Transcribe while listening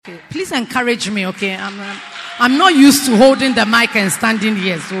Okay, please encourage me, okay? I'm not used to holding the mic and standing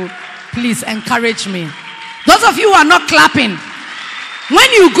here, so please encourage me. Those of you who are not clapping,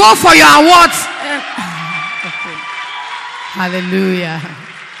 when you go for your awards, okay. Hallelujah.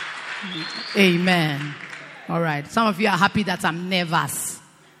 Amen. All right. Some of you are happy that I'm nervous.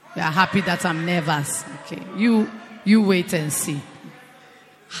 You are happy that I'm nervous. Okay. You wait and see.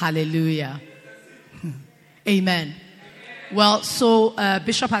 Hallelujah. Amen. Well, so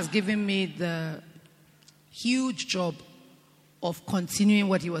Bishop has given me the huge job of continuing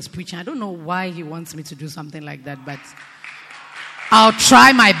what he was preaching. I don't know why he wants me to do something like that, but I'll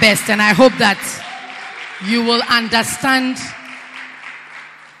try my best, and I hope that you will understand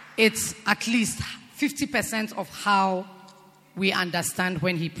it's at least 50% of how we understand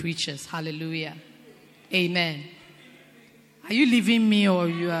when he preaches. Hallelujah. Amen. Are you leaving me or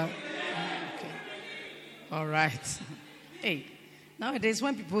you are? Okay. All right. Hey, nowadays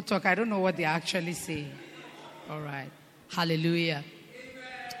when people talk, I don't know what they actually say. All right. Hallelujah.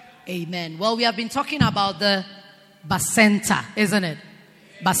 Amen. Well, we have been talking about the bacenta, isn't it?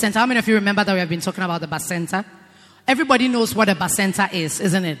 Bacenta. How many of you remember that we have been talking about the bacenta? Everybody knows what a bacenta is,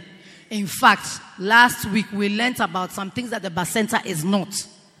 isn't it? In fact, last week we learned about some things that the bacenta is not.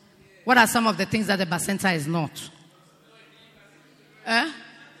 What are some of the things that the bacenta is not?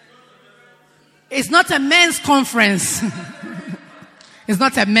 It's not a men's conference. It's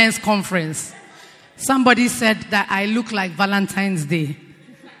not a men's conference. Somebody said that I look like Valentine's Day.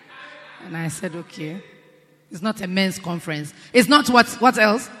 And I said, okay. It's not a men's conference. It's not what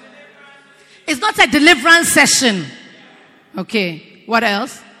else? It's not a deliverance session. Okay. What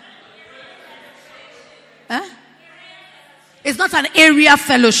else? It's not an area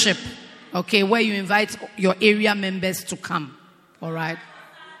fellowship. Okay, where you invite your area members to come. All right.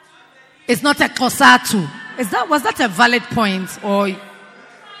 It's not a COSATU. Was that a valid point? Or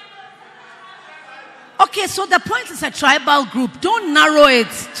okay, so the point is a tribal group. Don't narrow it.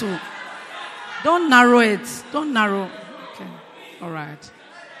 Okay. All right.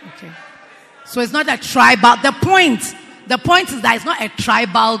 Okay. So it's not a tribal. The point is that it's not a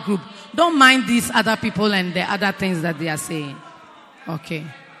tribal group. Don't mind these other people and the other things that they are saying. Okay.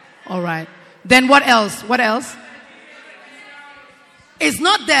 All right. Then what else? What else? It's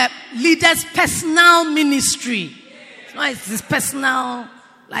not the leader's personal ministry. It's his personal,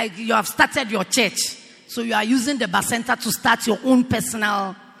 like you have started your church. So you are using the bacenta to start your own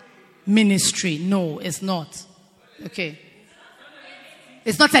personal ministry. No, it's not. Okay.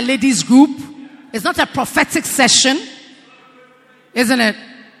 It's not a ladies group. It's not a prophetic session. Isn't it?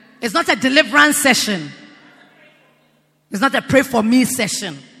 It's not a deliverance session. It's not a pray for me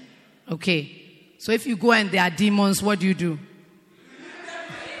session. Okay. So if you go and there are demons, what do?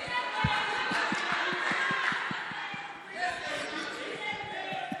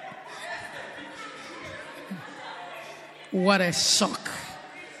 What a shock.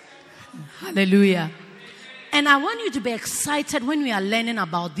 Hallelujah. And I want you to be excited when we are learning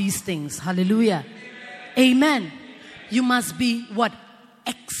about these things. Hallelujah. Amen. You must be what?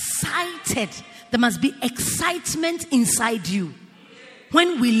 Excited. There must be excitement inside you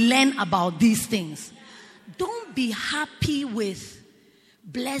when we learn about these things. Don't be happy with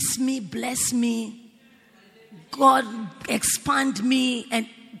bless me, God expand me, and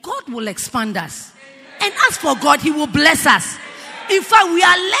God will expand us. And as for God, He will bless us. In fact, we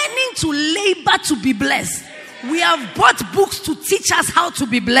are learning to labor to be blessed. We have bought books to teach us how to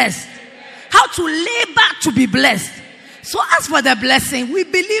be blessed. How to labor to be blessed. So as for the blessing, we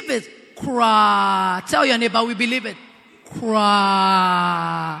believe it. Cry. Tell your neighbor, we believe it.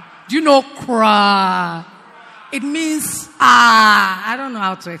 Cry. Do you know cry? It means, I don't know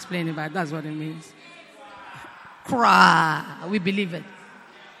how to explain it, but that's what it means. Cry. We believe it.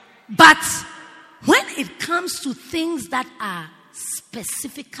 But when it comes to things that are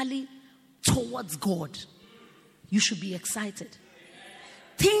specifically towards God, you should be excited.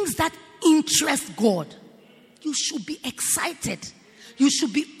 Things that interest God, you should be excited. You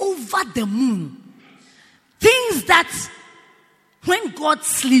should be over the moon. Things that when God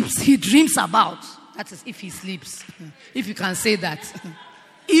sleeps, He dreams about. That is if He sleeps. If you can say that.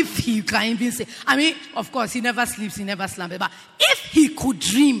 If He can even say. I mean, of course, He never sleeps, He never slumbers. But if He could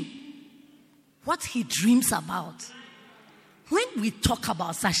dream what He dreams about, when we talk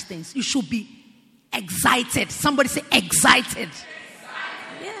about such things, you should be excited. Somebody say excited.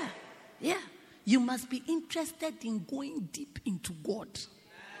 Yeah. You must be interested in going deep into God.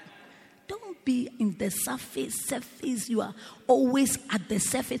 Don't be in the surface. You are always at the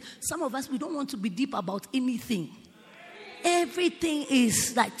surface. Some of us, we don't want to be deep about anything. everything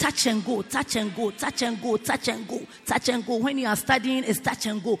is like touch and go, touch and go, touch and go, touch and go, touch and go. When you are studying, it's touch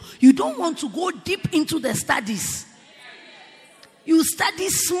and go. You don't want to go deep into the studies. You study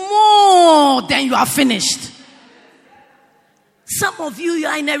small, then you are finished. Some of you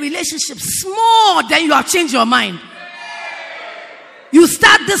are in a relationship small, then you have changed your mind. You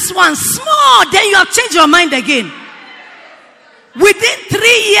start this one small, then you have changed your mind again. Within 3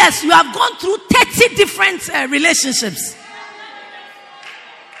 years, you have gone through 30 different relationships.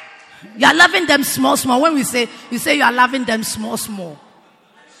 You are loving them small, small. When we say, you say you are loving them small, small.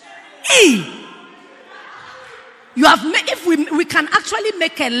 Hey! You have made, if we can actually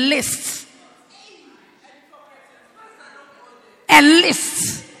make a list. A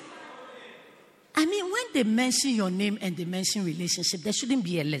list. I mean, when they mention your name and they mention relationship, there shouldn't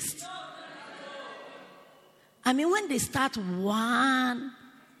be a list. I mean, when they start 1,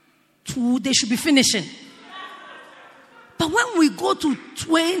 2, they should be finishing. But when we go to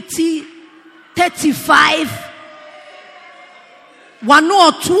 20, 35, 1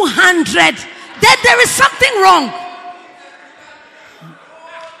 or 200, then there is something wrong.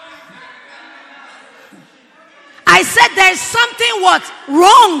 I said there is something what?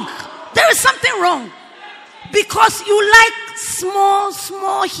 Wrong. There is something wrong. Because you like small,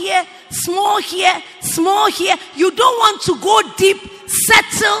 small here, small here, small here. You don't want to go deep,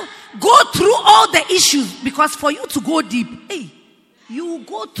 settle, go through all the issues. Because for you to go deep, hey, you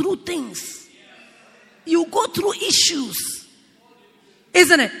go through things. You go through issues.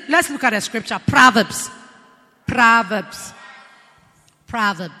 Isn't it? Let's look at a scripture. Proverbs.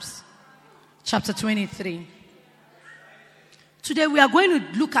 Chapter 23. Today we are going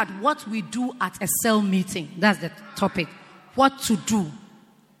to look at what we do at a cell meeting. That's the topic. What to do.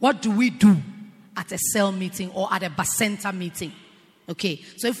 What do we do at a cell meeting or at a Bacenta meeting? Okay,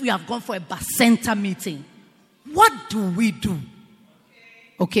 so if we have gone for a Bacenta meeting, what do we do?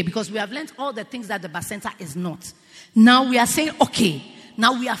 Okay, because we have learned all the things that the Bacenta is not. Now we are saying, okay,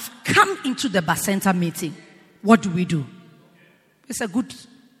 now we have come into the Bacenta meeting. What do we do? It's a good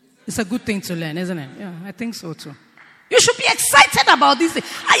thing to learn, isn't it? Yeah, I think so too. You should be excited about this thing.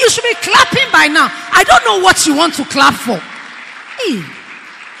 And you should be clapping by now. I don't know what you want to clap for. Hey.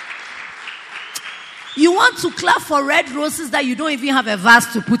 You want to clap for red roses that you don't even have a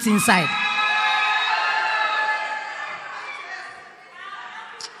vase to put inside.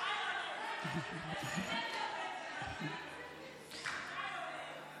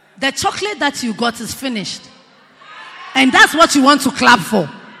 The chocolate that you got is finished. And that's what you want to clap for.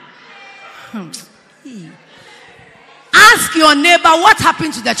 Ask your neighbor, what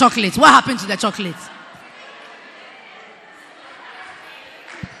happened to the chocolate? What happened to the chocolate?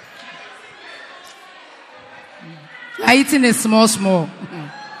 You are eating it small, small.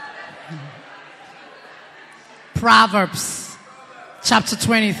 Proverbs, chapter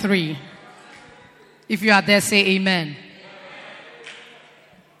 23. If you are there, say amen.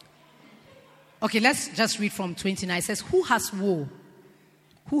 Okay, let's just read from 29. It says, who has woe?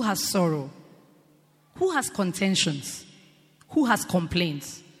 Who has sorrow? Who has contentions? Who has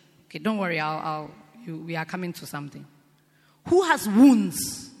complaints? Okay, don't worry, we are coming to something. Who has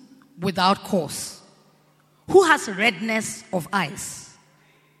wounds without cause? Who has redness of eyes?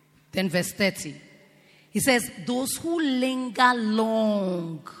 Then verse 30. He says, those who linger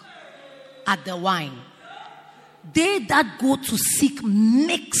long at the wine, they that go to seek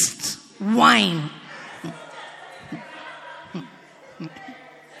mixed wine.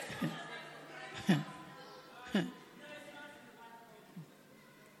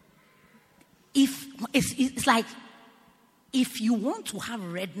 If it's like, if you want to have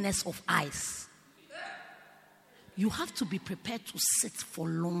redness of eyes, you have to be prepared to sit for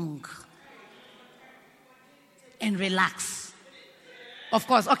long and relax. Of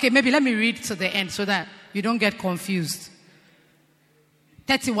course, okay, maybe let me read to the end so that you don't get confused.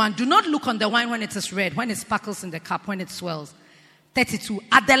 31, do not look on the wine when it is red, when it sparkles in the cup, when it swells. 32,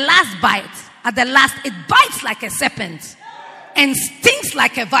 at the last it bites like a serpent and stings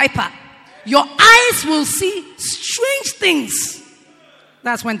like a viper. Your eyes will see strange things.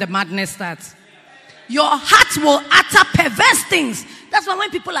 That's when the madness starts. Your heart will utter perverse things. That's why when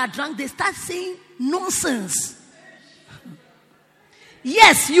people are drunk, they start saying nonsense.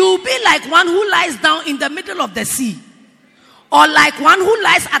 Yes, you'll be like one who lies down in the middle of the sea. Or like one who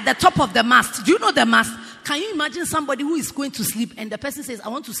lies at the top of the mast. Do you know the mast? Can you imagine somebody who is going to sleep and the person says, I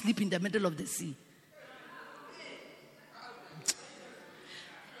want to sleep in the middle of the sea?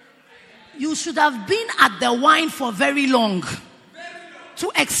 You should have been at the wine for very long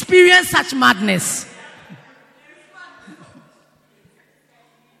to experience such madness.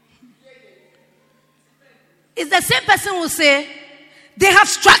 It's the same person person will say, they have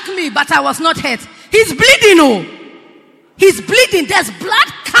struck me, but I was not hurt. He's bleeding, oh. He's bleeding. There's blood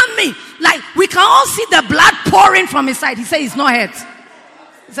coming. Like, we can all see the blood pouring from his side. He said he's not hurt.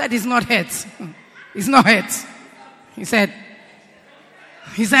 He said he's not hurt. He's not hurt. He said,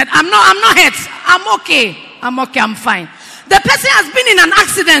 I'm not hurt. I'm okay. I'm fine. The person has been in an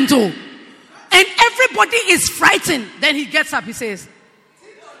accident, oh. And everybody is frightened. Then he gets up. He says,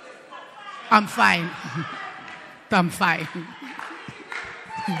 I'm fine. I'm fine.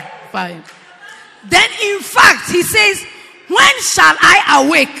 Fine. Then in fact, he says, when shall I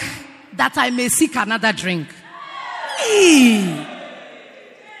awake that I may seek another drink? Eee.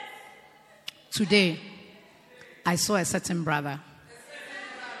 Today, I saw a certain brother.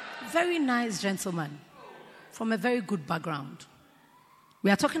 Very nice gentleman. From a very good background.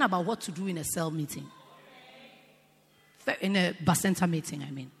 We are talking about what to do in a cell meeting. In a Bacenta meeting,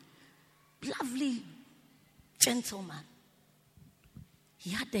 I mean. Lovely gentleman.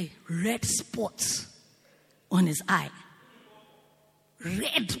 He had a red spot on his eye.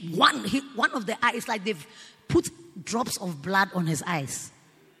 Red, one of the eyes, like they've put drops of blood on his eyes.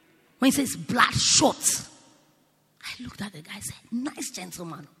 When he says bloodshot, I looked at the guy and said, nice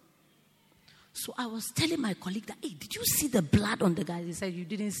gentleman. So I was telling my colleague that, hey, did you see the blood on the guy? He said, you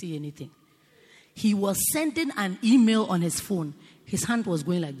didn't see anything. He was sending an email on his phone. His hand was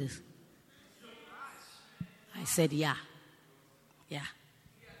going like this. I said, yeah.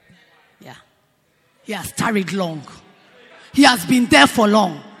 He has tarried long. He has been there for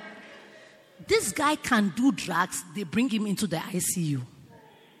long. This guy can do drugs. They bring him into the ICU.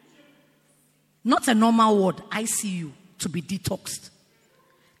 Not a normal ward, ICU, to be detoxed.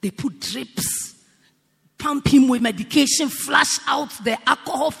 They put drips, pump him with medication, flush out the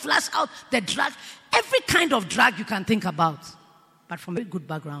alcohol, flush out the drug. Every kind of drug you can think about. But from a good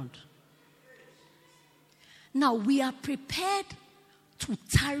background. Now, we are prepared to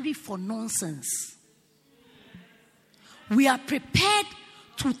tarry for nonsense. We are prepared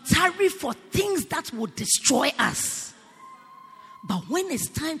to tarry for things that will destroy us. But when it's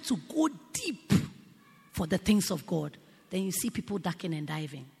time to go deep for the things of God, then you see people ducking and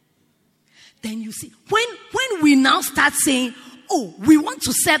diving. Then you see, when we now start saying, oh, we want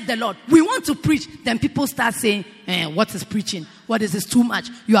to serve the Lord, we want to preach, then people start saying, what is preaching? What is this too much?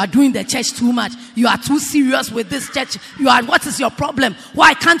 You are doing the church too much. You are too serious with this church. What is your problem?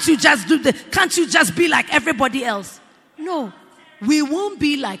 Why can't you just can't you just be like everybody else? No, we won't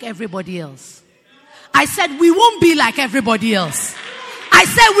be like everybody else. I said we won't be like everybody else. I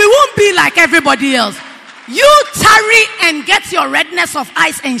said we won't be like everybody else. You tarry and get your redness of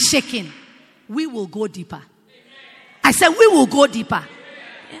eyes and shaking. We will go deeper. I said we will go deeper.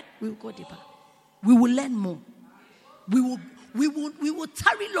 Yeah, we will go deeper. We will learn more. We will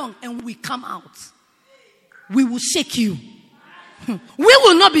tarry long and we come out. We will shake you. We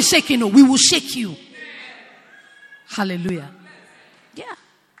will not be shaking, no, we will shake you. Hallelujah. Yeah.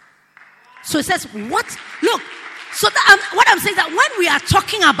 So it says, what? Look. So what I'm saying is that when we are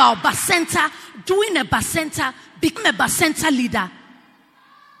talking about Bacenta, doing a Bacenta, become a Bacenta leader,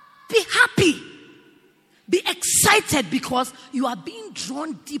 be happy. Be excited because you are being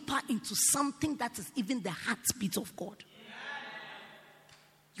drawn deeper into something that is even the heartbeat of God.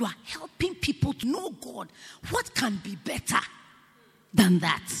 You are helping people to know God. What can be better than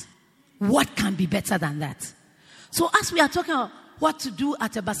that? What can be better than that? So as we are talking about what to do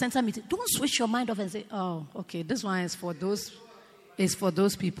at a Bacenta meeting, don't switch your mind off and say, oh, okay, this one is for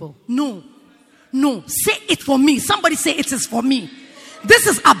those people. No. Say it for me. Somebody say it is for me. This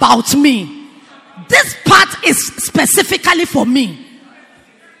is about me. This part is specifically for me.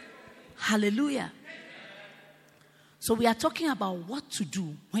 Hallelujah. So we are talking about what to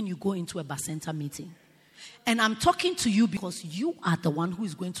do when you go into a Bacenta meeting. And I'm talking to you because you are the one who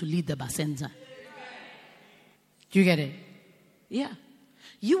is going to lead the Bacenta. Do you get it? Yeah.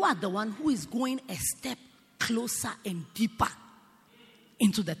 You are the one who is going a step closer and deeper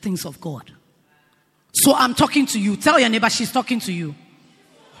into the things of God. So I'm talking to you. Tell your neighbor she's talking to you.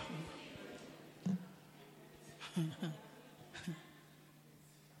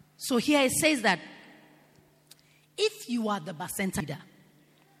 So here it says that if you are the Bacenta leader,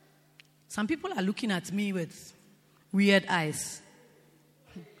 some people are looking at me with weird eyes.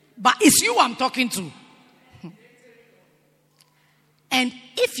 But it's you I'm talking to. And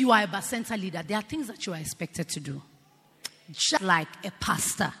if you are a Bacenta leader, there are things that you are expected to do. Just like a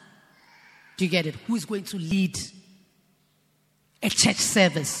pastor. Do you get it? Who is going to lead a church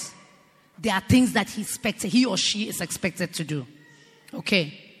service? There are things that he or she is expected to do.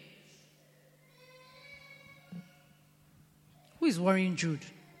 Okay. Who is worrying Jude?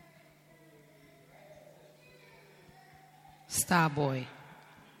 Star boy.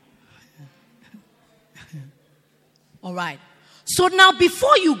 All right. So now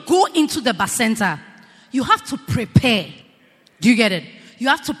before you go into the bacenta, you have to prepare. Do you get it? You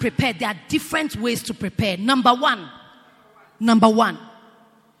have to prepare. There are different ways to prepare. Number one.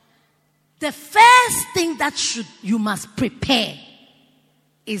 The first thing that you must prepare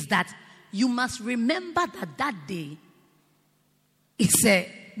is that you must remember that day is a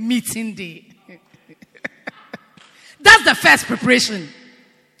meeting day. That's the first preparation.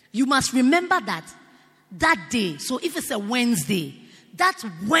 You must remember that day. So if it's a Wednesday, that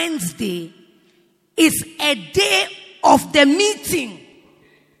Wednesday is a day of the meeting.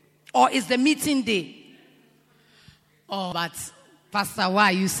 Or is the meeting day. Oh, but Pastor, why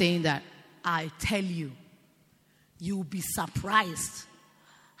are you saying that? I tell you, you'll be surprised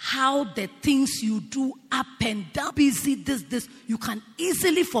how the things you do up and down, busy, this, you can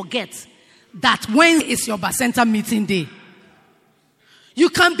easily forget that Wednesday is your bacenta meeting day. You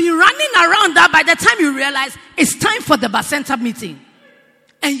can be running around that by the time you realize it's time for the bacenta meeting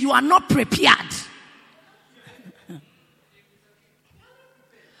and you are not prepared.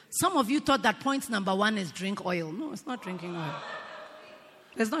 Some of you thought that point number 1 is drink oil. No, it's not drinking oil.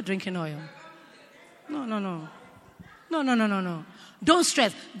 It's not drinking oil. No. Don't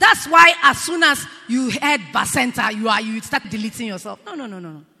stress. That's why as soon as you heard bacenta, you start deleting yourself.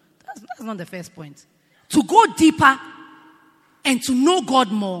 No. That's not the first point. To go deeper and to know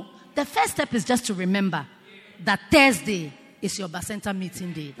God more, the first step is just to remember that Thursday is your bacenta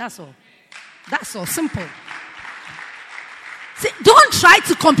meeting day. That's all. Simple. See, don't try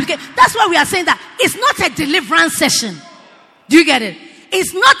to complicate. That's why we are saying that it's not a deliverance session. Do you get it?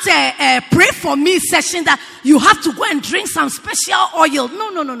 It's not a pray for me session that you have to go and drink some special oil.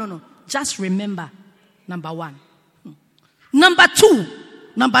 No. Just remember, number 1. Number two.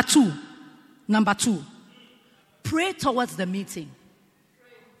 Pray towards the meeting.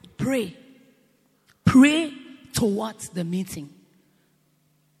 Pray towards the meeting.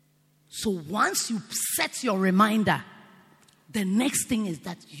 So once you set your reminder, the next thing is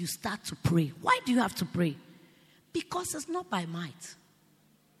that you start to pray. Why do you have to pray? Because it's not by might.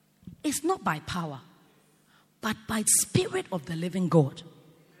 It's not by power. But by the Spirit of the living God.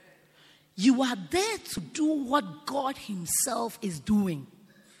 You are there to do what God Himself is doing.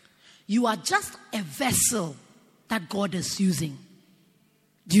 You are just a vessel that God is using.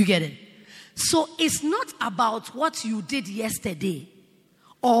 Do you get it? So it's not about what you did yesterday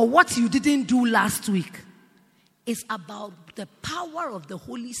or what you didn't do last week. It's about the power of the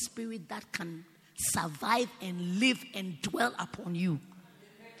Holy Spirit that can survive and live and dwell upon you.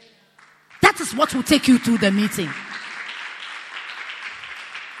 That is what will take you through the meeting.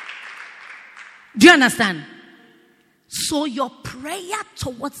 Do you understand? So your prayer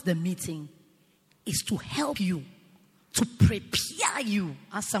towards the meeting is to help you, to prepare you,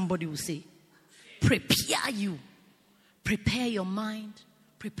 as somebody will say. Prepare you. Prepare your mind.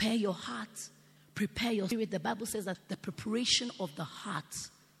 Prepare your heart. Prepare your spirit. The Bible says that the preparation of the heart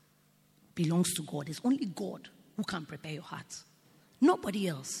belongs to God. It's only God who can prepare your heart. Nobody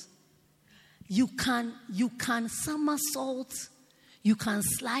else. You can somersault. You can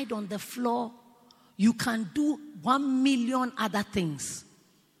slide on the floor. You can do 1 million other things.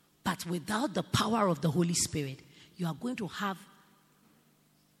 But without the power of the Holy Spirit, you are going to have,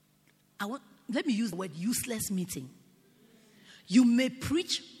 let me use the word useless meeting. You may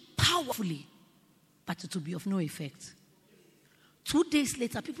preach powerfully, but it will be of no effect. 2 days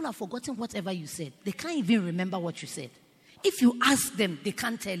later, people have forgotten whatever you said. They can't even remember what you said. If you ask them, they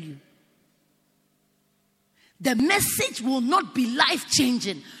can't tell you. The message will not be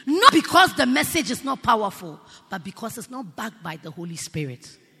life-changing. Not because the message is not powerful, but because it's not backed by the Holy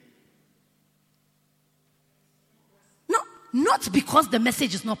Spirit. No, not because the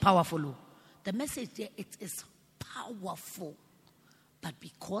message is not powerful. The message there, it is powerful. But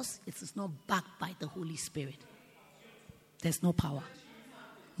because it is not backed by the Holy Spirit, there's no power.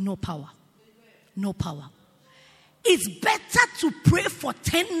 No power. No power. It's better to pray for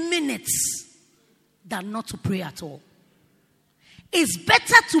 10 minutes than not to pray at all. It's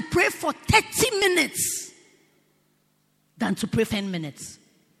better to pray for 30 minutes than to pray 10 minutes.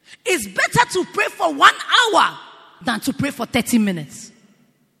 It's better to pray for 1 hour than to pray for 30 minutes.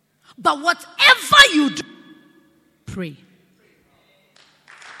 But whatever you do, pray.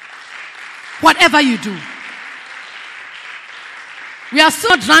 Whatever you do. We have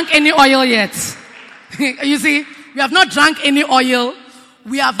still not drunk any oil yet. You see, we have not drunk any oil.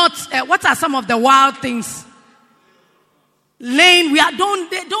 We have not, what are some of the wild things?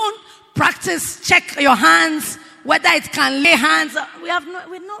 Don't practice, check your hands whether it can lay hands.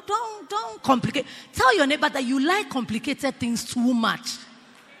 Don't complicate. Tell your neighbor that you like complicated things too much.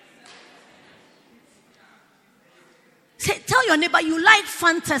 Tell your neighbor you like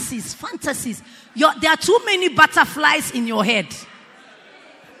fantasies. There are too many butterflies in your head.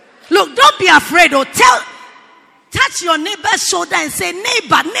 Look, don't be afraid. Touch your neighbor's shoulder and say,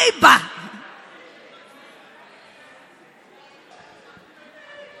 neighbor.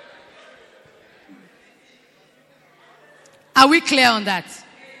 Are we clear on that?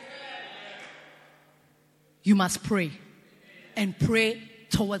 You must pray. And pray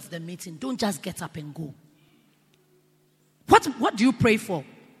towards the meeting. Don't just get up and go. What do you pray for?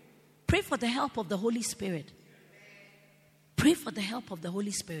 Pray for the help of the Holy Spirit. Pray for the help of the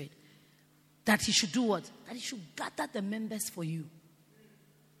Holy Spirit. That he should do what? That he should gather the members for you.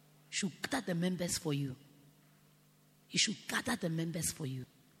 He should gather the members for you. He should gather the members for you.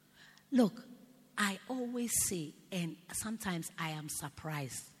 Look, I always say, and sometimes I am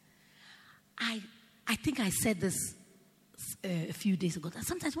surprised. I think I said this a few days ago. That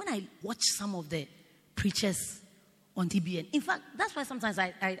sometimes when I watch some of the preachers on TBN, in fact, that's why sometimes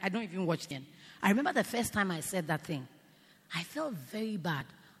I don't even watch them. I remember the first time I said that thing. I felt very bad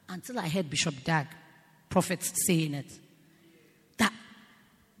until I heard Bishop Dag, prophets, saying it. That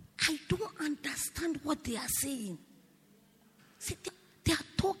I don't understand what they are saying. See, they are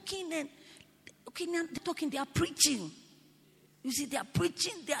talking and they're talking, they are preaching. You see, they are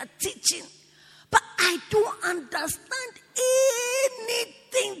preaching, they are teaching. But I don't understand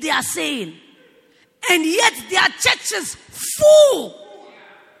anything they are saying. And yet their church is full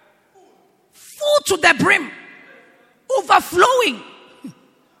to the brim, overflowing.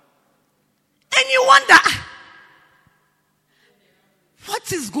 And you wonder,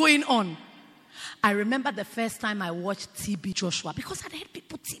 what is going on? I remember the first time I watched TB Joshua, because I heard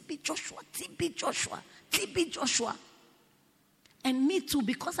people, TB Joshua. And me too,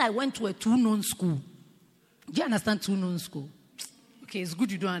 because I went to a two-known school. Do you understand two-known school? Okay, it's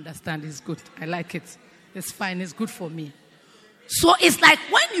good you don't understand. It's good. I like it. It's fine. It's good for me. So it's like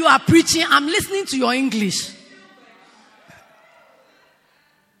when you are preaching, I'm listening to your English.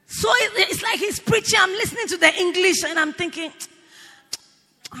 So it's like he's preaching, I'm listening to the English, and I'm thinking,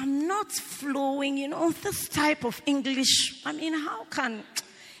 I'm not flowing, this type of English. I mean, how can...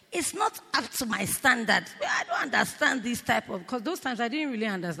 It's not up to my standard. I don't understand this type of... Because those times I didn't really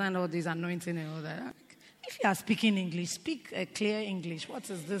understand all this anointing and all that. If you are speaking English, speak a clear English. What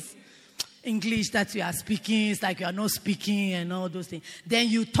is this English that you are speaking? It's like you are not speaking and all those things. Then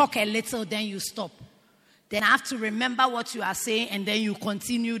you talk a little, then you stop. Then I have to remember what you are saying, and then you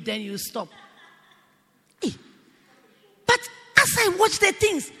continue, then you stop. But as I watch the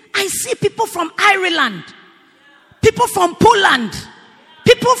things, I see people from Ireland, people from Poland,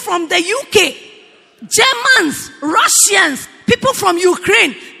 people from the UK, Germans, Russians, people from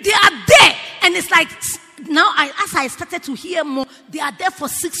Ukraine. They are there. And it's like, now as I started to hear more, they are there for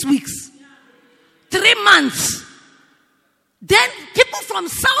 6 weeks, 3 months. Then people from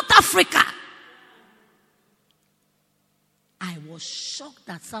South Africa. I was shocked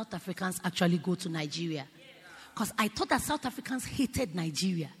that South Africans actually go to Nigeria. Because I thought that South Africans hated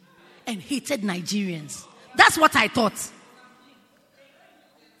Nigeria and hated Nigerians. That's what I thought.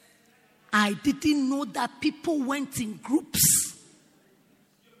 I didn't know that people went in groups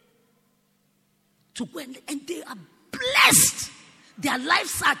to go and they are blessed. Their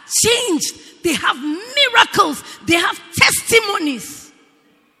lives are changed. They have miracles. They have testimonies.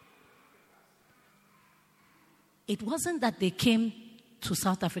 It wasn't that they came to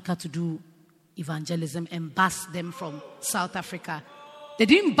South Africa to do evangelism and bus them from South Africa. They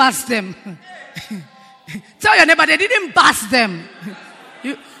didn't bus them. Tell your neighbor, they didn't bus them.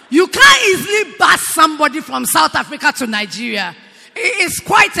 You can't easily bus somebody from South Africa to Nigeria. It's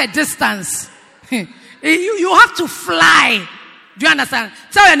quite a distance. You have to fly. Do you understand?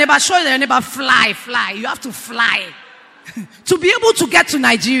 Tell your neighbor, show your neighbor, fly. You have to fly to be able to get to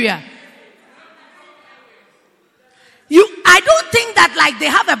Nigeria. I don't think that like they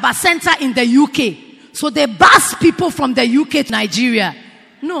have a bus center in the UK. So they bus people from the UK to Nigeria.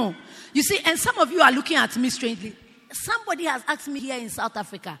 No. You see, and some of you are looking at me strangely. Somebody has asked me here in South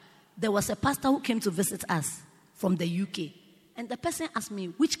Africa. There was a pastor who came to visit us from the UK. And the person asked me,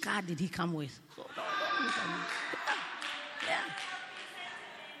 which car did he come with? So,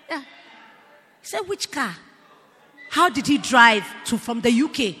 yeah. He said, which car? How did he drive from the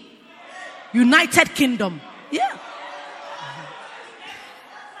UK? United Kingdom. Yeah.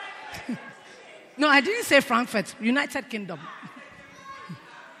 No, I didn't say Frankfurt. United Kingdom.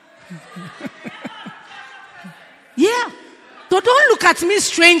 Yeah. So don't look at me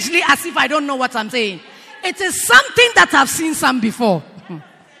strangely as if I don't know what I'm saying. It is something that I've seen some before.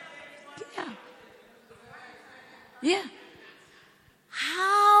 Yeah. Yeah.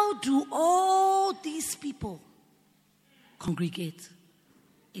 How do all these people congregate?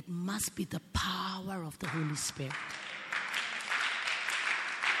 It must be the power of the Holy Spirit.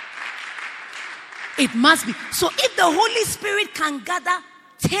 It must be. So if the Holy Spirit can gather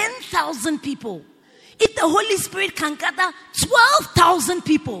 10,000 people, if the Holy Spirit can gather 12,000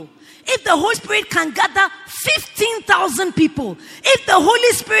 people, if the Holy Spirit can gather 15,000 people, if the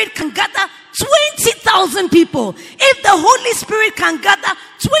Holy Spirit can gather 20,000 people, if the Holy Spirit can gather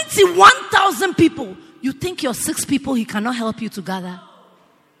 21,000 people, you think your 6 people He cannot help you to gather?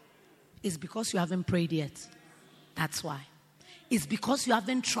 It's because you haven't prayed yet. That's why. It's because you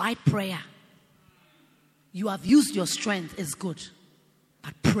haven't tried prayer. You have used your strength, it's good.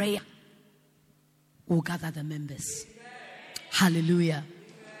 But prayer will gather the members. Hallelujah.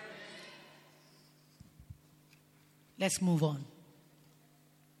 Let's move on.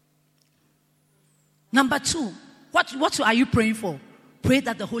 Number 2, what are you praying for? Pray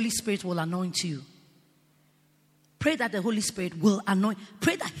that the Holy Spirit will anoint you. Pray that the Holy Spirit will anoint.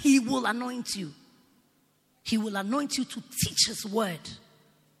 Pray that He will anoint you. He will anoint you to teach His word.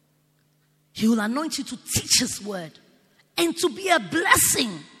 He will anoint you to teach His word and to be a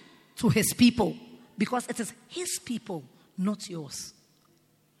blessing to His people, because it is His people, not yours.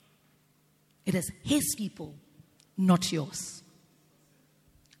 It is His people, not yours.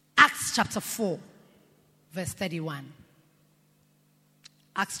 Acts chapter 4, verse 31.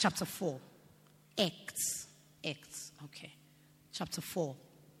 Acts chapter 4. Acts. Okay. Chapter 4,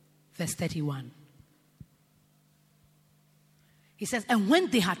 verse 31. He says, and when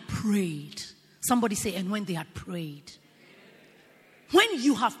they had prayed, somebody say, and when they had prayed. When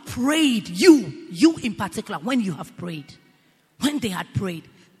you have prayed, you in particular, when you have prayed, when they had prayed,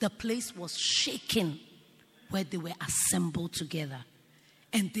 the place was shaken where they were assembled together.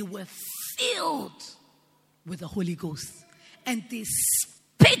 And they were filled with the Holy Ghost. And they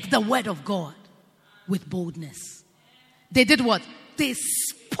spake the word of God with boldness. They did what? They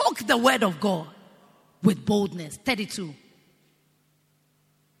spoke the word of God with boldness. 32.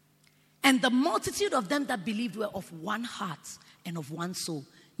 And the multitude of them that believed were of one heart and of one soul.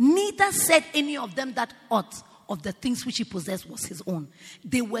 Neither said any of them that aught of the things which he possessed was his own.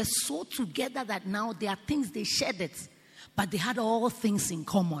 They were so together that now there are things they shared it, but they had all things in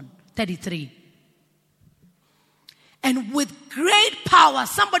common. 33. And with great power,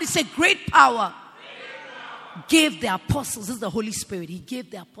 somebody say great power, gave the apostles, this is the Holy Spirit, He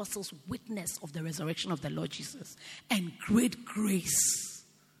gave the apostles witness of the resurrection of the Lord Jesus. And great grace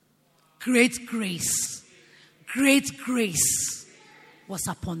was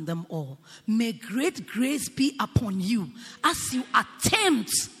upon them all. May great grace be upon you as you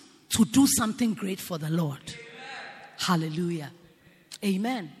attempt to do something great for the Lord. Hallelujah.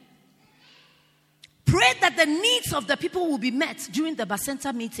 Amen. Pray that the needs of the people will be met during the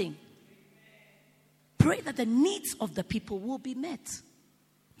Bacenta meeting. Pray that the needs of the people will be met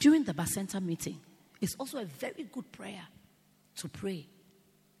during the Bacenta meeting. It's also a very good prayer to pray.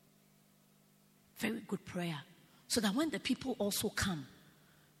 Very good prayer. So that when the people also come,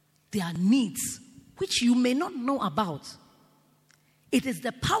 their needs, which you may not know about, it is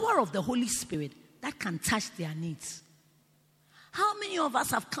the power of the Holy Spirit that can touch their needs. How many of us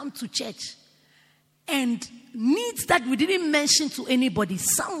have come to church and needs that we didn't mention to anybody,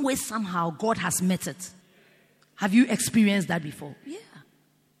 some way, somehow, God has met it? Have you experienced that before? Yeah.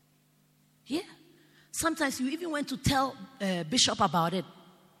 Sometimes you even went to tell Bishop about it.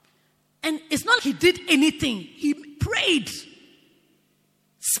 And it's not he did anything. He prayed.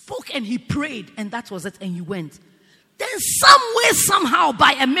 Spoke and he prayed. And that was it. And you went. Then some way, somehow,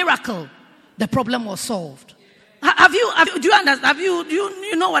 by a miracle, the problem was solved. Do you understand? Do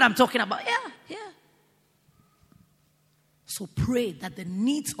you know what I'm talking about? Yeah. So pray that the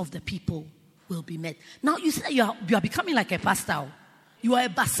needs of the people will be met. Now you say you are becoming like a pastor. You are a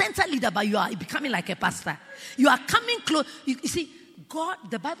Bacenta leader, but you are becoming like a pastor. You are coming close. You see, God,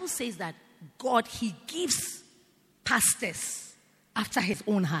 the Bible says that God, He gives pastors after His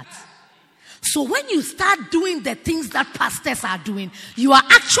own heart. So when you start doing the things that pastors are doing, you are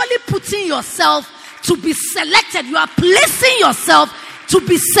actually putting yourself to be selected. You are placing yourself to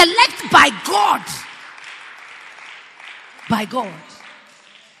be selected by God. By God.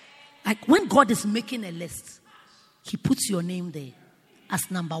 Like when God is making a list, He puts your name there as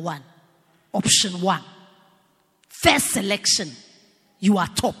number 1. Option 1. First selection. You are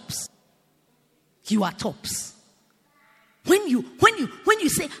tops. You are tops. When you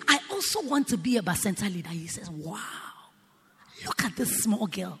say, I also want to be a Bacenta leader, he says, wow, look at this small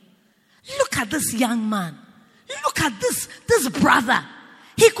girl. Look look at this young man. Look at this brother.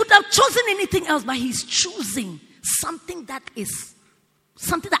 He could have chosen anything else, but he's choosing something that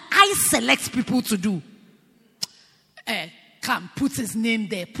I select people to do. Come, put his name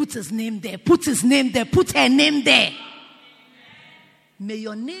there, put his name there, put his name there, put her name there. May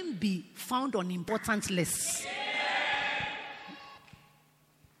your name be found on important lists.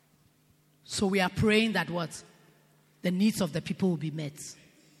 So we are praying that what? The needs of the people will be met.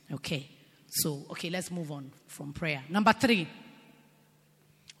 Okay. So, let's move on from prayer. Number 3.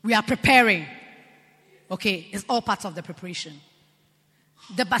 We are preparing. Okay, it's all part of the preparation.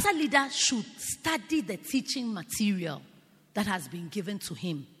 The Basa leader should study the teaching material that has been given to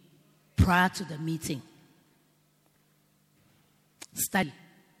him prior to the meeting. Study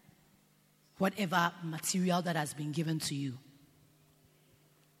whatever material that has been given to you.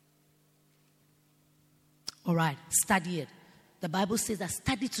 All right, study it. The Bible says that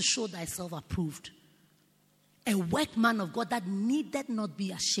study to show thyself approved. A workman of God that needed not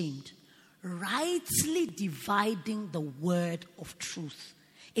be ashamed, rightly dividing the word of truth.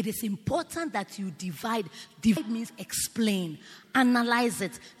 It is important that you divide. Divide means explain, analyze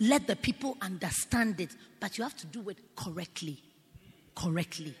it, let the people understand it. But you have to do it correctly.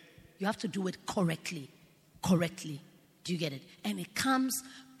 Correctly. You have to do it correctly. Correctly. Do you get it? And it comes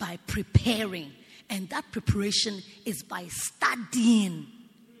by preparing. And that preparation is by studying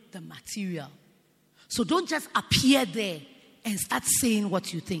the material. So don't just appear there and start saying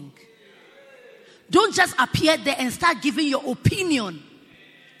what you think. Don't just appear there and start giving your opinion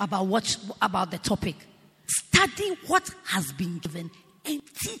about the topic. Study what has been given and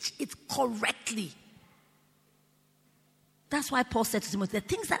teach it correctly. That's why Paul said to Timothy, the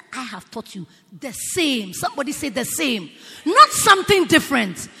things that I have taught you, the same. Somebody say the same. Not something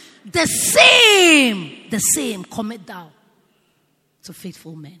different. The same commit thou to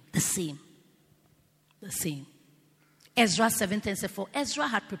faithful men. The same. Ezra 7:10 said, for Ezra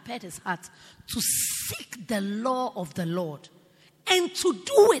had prepared his heart to seek the law of the Lord and to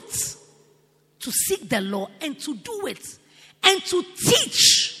do it. To seek the law and to do it. And to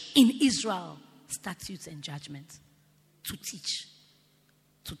teach in Israel statutes and judgments. To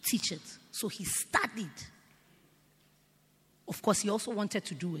teach it. So he studied. Of course, he also wanted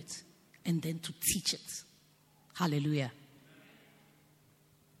to do it and then to teach it. Hallelujah.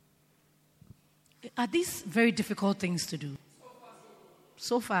 Are these very difficult things to do?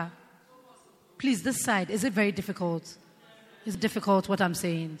 So far. Please, this side, is it very difficult? Is it difficult what I'm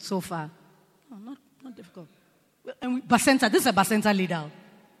saying so far? No, not difficult. And Bacenta, this is a Bacenta leader.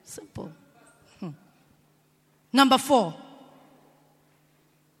 Simple. Number 4.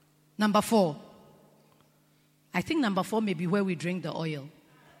 I think number 4 may be where we drink the oil.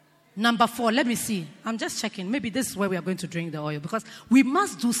 Number 4, let me see. I'm just checking. Maybe this is where we are going to drink the oil. Because we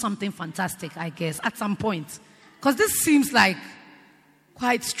must do something fantastic, I guess, at some point. Because this seems like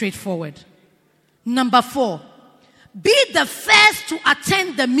quite straightforward. Number 4, be the first to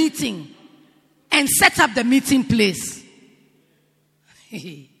attend the meeting and set up the meeting place.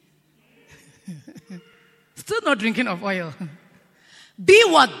 Still not drinking of oil. Be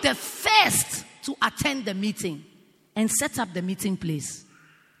what? The first to attend the meeting and set up the meeting place.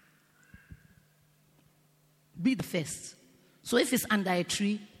 Be the first. So if it's under a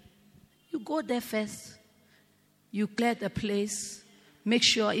tree, you go there first. You clear the place. Make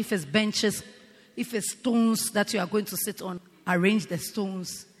sure if it's benches, if it's stones that you are going to sit on, arrange the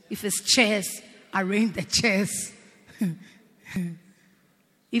stones. If it's chairs, arrange the chairs.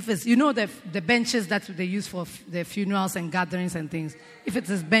 If it's, the benches that they use for the funerals and gatherings and things. If it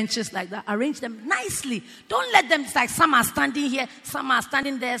is benches like that, arrange them nicely. Don't let them, it's like some are standing here, some are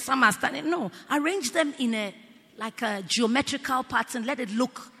standing there, some are standing. No, arrange them in a geometrical pattern. Let it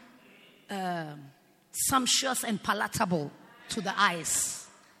look sumptuous and palatable to the eyes.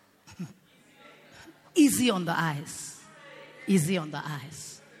 Easy on the eyes. Easy on the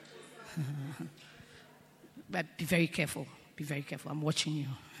eyes. But be very careful. Be very careful. I'm watching you.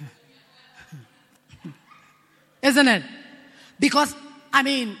 Isn't it? Because,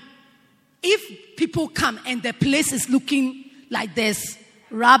 if people come and the place is looking like there's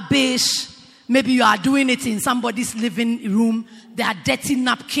rubbish, maybe you are doing it in somebody's living room, there are dirty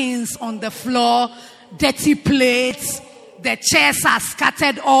napkins on the floor, dirty plates, the chairs are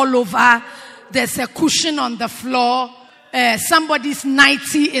scattered all over, there's a cushion on the floor, somebody's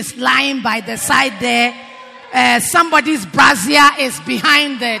nightie is lying by the side there, somebody's brassiere is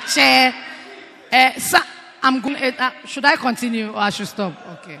behind the chair. Should I continue or I should stop?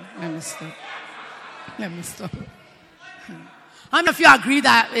 Okay, let me stop. How many of you agree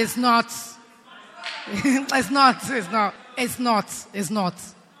that it's not? It's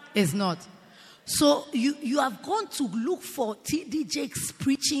not. So you have gone to look for T.D. Jakes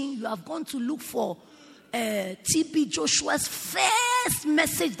preaching. You have gone to look for T.B. Joshua's first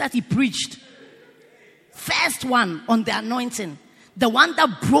message that he preached. First one on the anointing. The one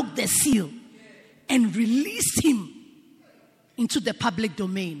that broke the seal and released him into the public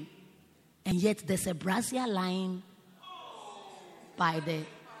domain. And yet there's a brazier lying by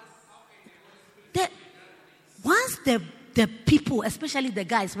once the people, especially the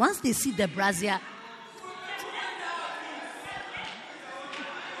guys, once they see the brazier,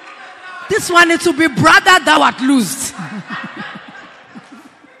 this one it will be brother thou art loosed.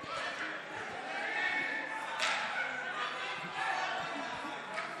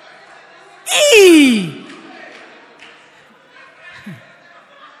 Hey!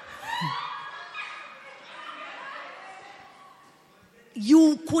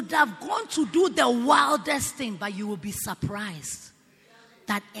 You could have gone to do the wildest thing, but you will be surprised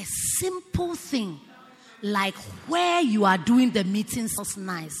that a simple thing like where you are doing the meetings is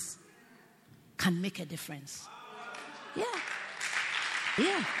nice can make a difference.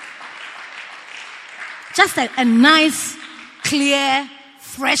 Yeah. Just a nice, clear,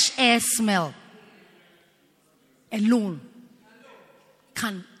 fresh air smell alone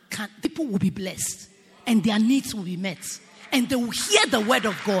can people will be blessed and their needs will be met. And they will hear the word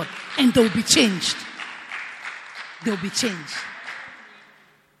of God and they will be changed. They will be changed.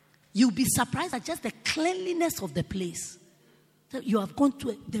 You'll be surprised at just the cleanliness of the place. You have gone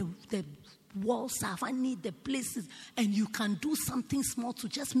to the walls are funny, the places, and you can do something small to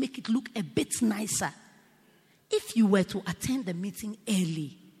just make it look a bit nicer. If you were to attend the meeting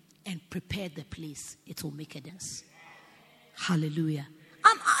early and prepare the place, it will make a difference. Hallelujah.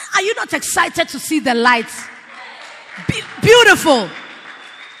 Are you not excited to see the lights? Beautiful.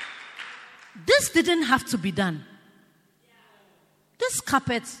 This didn't have to be done. This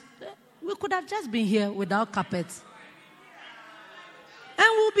carpet, we could have just been here without carpets. And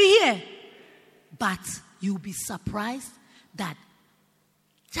we'll be here. But you'll be surprised that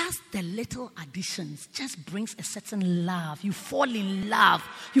just the little additions just brings a certain love. You fall in love.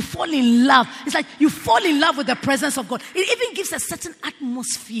 You fall in love. It's like you fall in love with the presence of God. It even gives a certain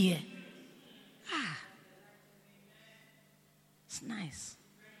atmosphere. It's nice.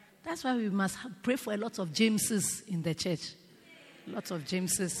 That's why we must pray for a lot of Jameses in the church. Lots of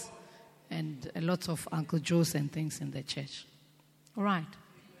Jameses and a lot of Uncle Joes and things in the church. All right.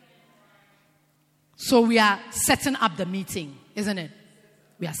 So we are setting up the meeting, isn't it?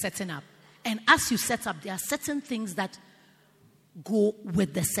 We are setting up. And as you set up, there are certain things that go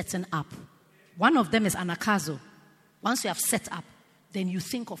with the setting up. One of them is anakazo. Once you have set up, then you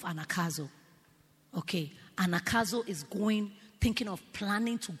think of anakazo. Okay. Anakazo is thinking of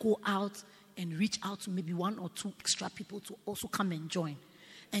planning to go out and reach out to maybe one or two extra people to also come and join.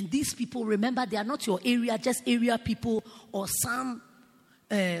 And these people, remember, they are not your area, just area people or some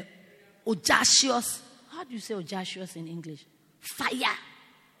audacious. How do you say audacious in English?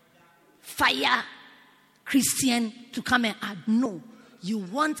 Fire Christian to come and add. No, you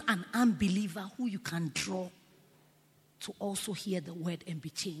want an unbeliever who you can draw to also hear the word and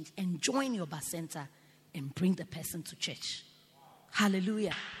be changed and join your bacenta and bring the person to church.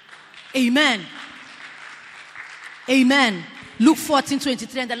 Hallelujah. Amen. Amen. Luke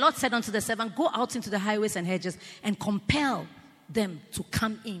 14:23. And the Lord said unto the servant, go out into the highways and hedges and compel them to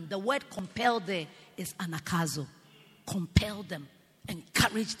come in. The word compel there is anakazo. Compel them.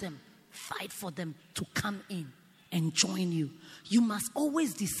 Encourage them. Fight for them to come in and join you. You must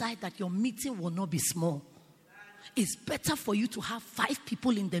always decide that your meeting will not be small. It's better for you to have 5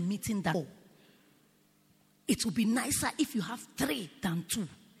 people in the meeting than 4. It will be nicer if you have 3 than 2.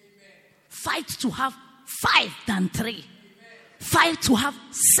 Fight to have 5 than 3. Fight to have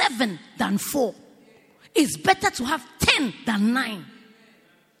 7 than 4. It's better to have 10 than 9.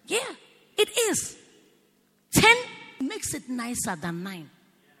 Yeah, it is. 10 makes it nicer than 9.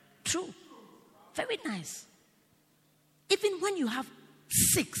 True. Very nice. Even when you have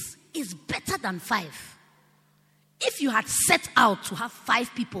 6, it's better than 5. If you had set out to have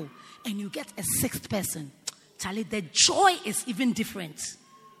 5 people and you get a 6th person, Charlie, the joy is even different.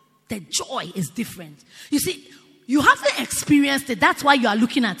 The joy is different. You see, you haven't experienced it. That's why you are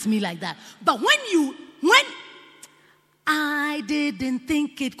looking at me like that. But when I didn't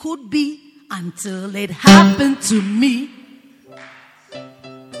think it could be until it happened to me.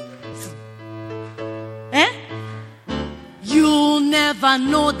 You'll never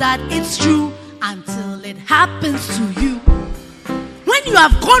know that it's true until it happens to you. When you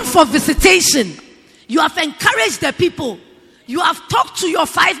have gone for visitation, you have encouraged the people. You have talked to your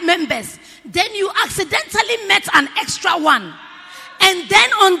 5 members. Then you accidentally met an extra one. And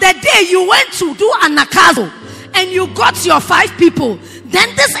then on the day you went to do an akazo and you got your 5 people,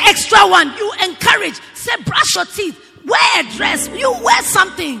 then this extra one you encourage, say brush your teeth, wear a dress, you wear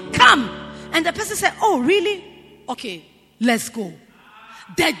something, come. And the person said, oh really? Okay, let's go.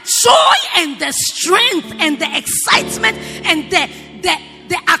 The joy and the strength and the excitement and the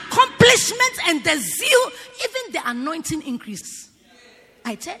accomplishment and the zeal, even the anointing increases.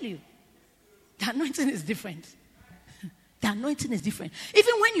 I tell you, the anointing is different. The anointing is different.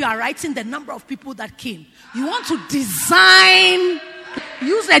 Even when you are writing the number of people that came, you want to design,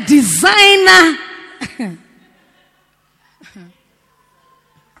 use a designer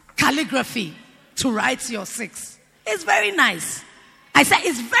calligraphy to write your 6. It's very nice. I said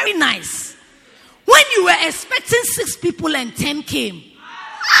it's very nice. When you were expecting 6 people and 10 came,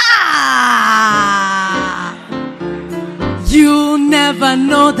 you never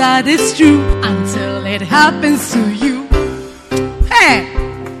know that it's true until it happens to you. Hey!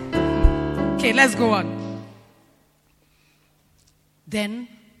 Okay, let's go on. Then,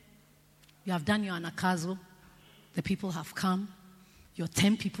 you have done your anakazo. The people have come. Your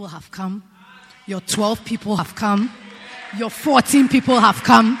 10 people have come. Your 12 people have come. Your 14 people have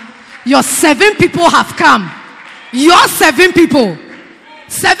come. Your 7 people have come. Your 7 people.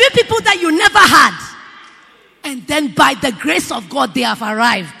 7 people that you never had. And then by the grace of God, they have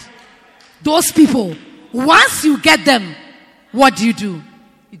arrived. Those people, once you get them, what do?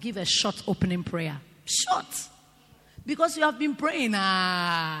 You give a short opening prayer. Short. Because you have been praying.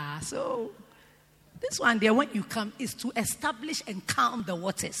 So this one there, when you come, is to establish and calm the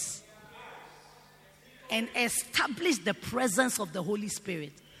waters. And establish the presence of the Holy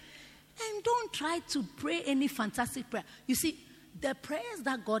Spirit. And don't try to pray any fantastic prayer. You see, the prayers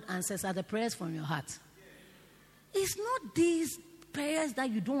that God answers are the prayers from your heart. It's not these prayers that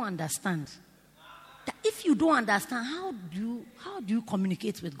you don't understand. That if you don't understand, how do you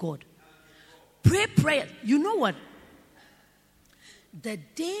communicate with God? Pray prayer. You know what? The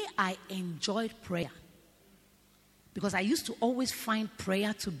day I enjoyed prayer, because I used to always find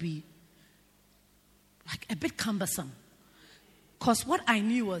prayer to be like a bit cumbersome. Because what I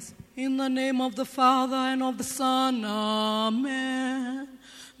knew was, in the name of the Father and of the Son, amen.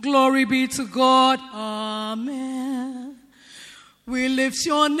 Glory be to God, amen. We lift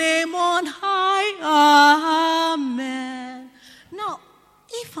your name on high, amen. Now,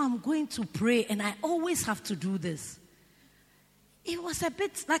 if I'm going to pray and I always have to do this, it was a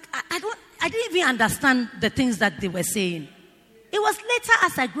bit like, I didn't even understand the things that they were saying. It was later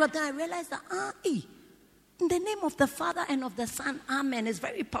as I grew up that I realized that, in the name of the Father and of the Son, amen, is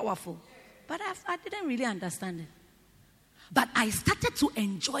very powerful. But I didn't really understand it. But I started to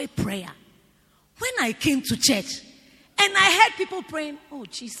enjoy prayer when I came to church. And I heard people praying, oh,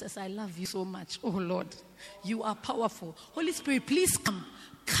 Jesus, I love you so much. Oh, Lord, you are powerful. Holy Spirit, please come.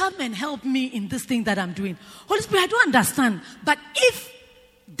 Come and help me in this thing that I'm doing. Holy Spirit, I don't understand. But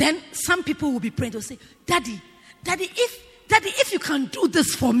then some people will be praying, they'll say, Daddy, if you can do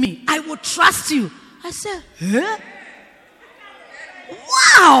this for me, I will trust you. I said, huh?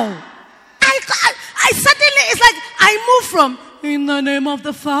 Wow! I suddenly, it's like I moved from, in the name of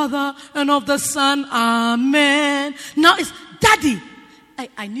the Father and of the Son, amen. Now it's, Daddy.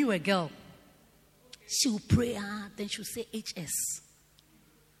 I knew a girl. She would pray, then she would say HS.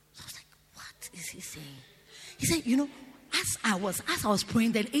 So I was like, what is he saying? He said, you know, as I was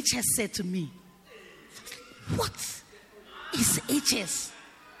praying, then HS said to me, so I was like, what is HS?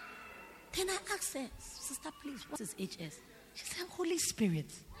 Then I asked her, sister, please, what is HS? She said, Holy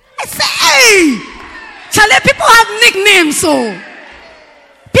Spirit. I said, hey! Charlie, people have nicknames, so.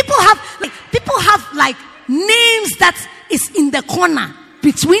 People have like names that is in the corner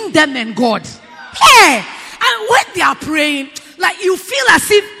between them and God. Hey! And when they are praying, like you feel as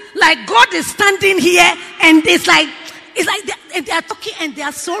if like God is standing here and it's like they are talking and they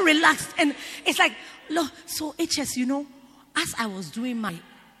are so relaxed. And it's like, Lord, so HS, you know, as I was doing my,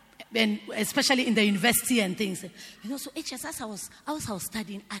 and especially in the university and things, you know, so HS, as I was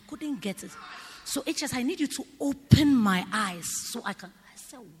studying, I couldn't get it. So HS, I need you to open my eyes so I can. I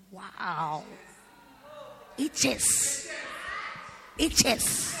said, wow. HS.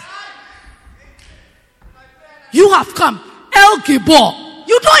 You have come. El Gibor.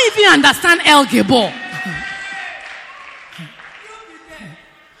 You don't even understand El Gibor.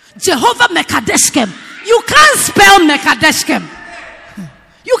 Jehovah Mekadeshkem. You can't spell Mekadeshkem.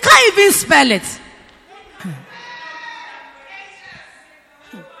 You can't even spell it.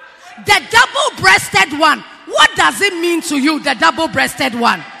 The double-breasted one. What does it mean to you, the double-breasted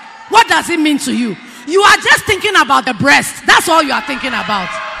one? What does it mean to you? You are just thinking about the breast. That's all you are thinking about.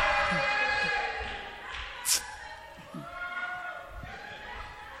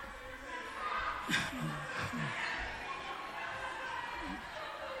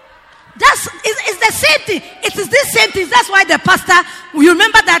 It's the same thing. It is this same thing. That's why the pastor, you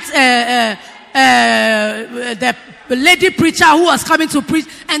remember that the lady preacher who was coming to preach,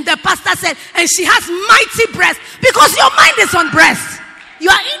 and the pastor said, and she has mighty breasts, because your mind is on breasts. You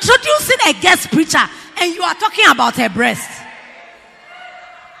are introducing a guest preacher and you are talking about her breasts.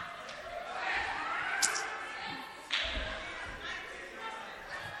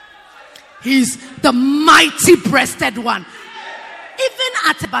 He's the mighty breasted one. Even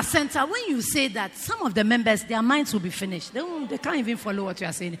at the center, when you say that, some of the members, their minds will be finished. They can't even follow what you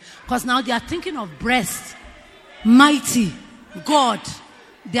are saying. Because now they are thinking of breast, mighty, God.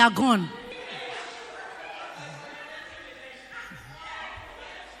 They are gone.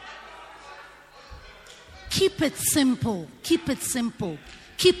 Keep it simple. Keep it simple.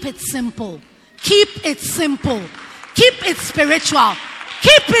 Keep it simple. Keep it simple. Keep it spiritual.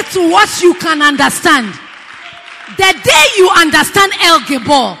 Keep it to what you can understand. The day you understand El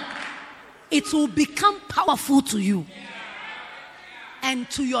Gabor, it will become powerful to you and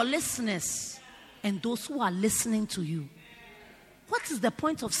to your listeners and those who are listening to you. What is the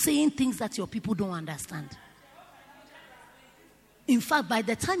point of saying things that your people don't understand? In fact, by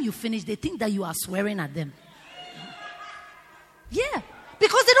the time you finish, they think that you are swearing at them. Yeah,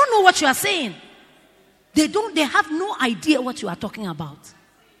 because they don't know what you are saying. They have no idea what you are talking about.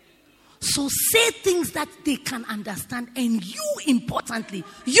 So say things that they can understand, and you, importantly,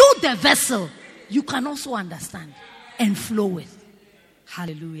 you the vessel, you can also understand and flow with.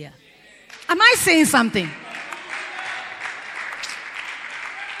 Hallelujah. Am I saying something?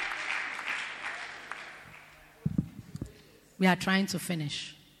 We are trying to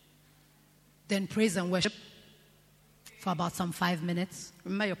finish. Then praise and worship for about some 5 minutes.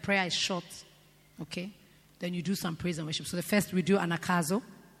 Remember, your prayer is short. Okay? Then you do some praise and worship. So the first we do anakazo.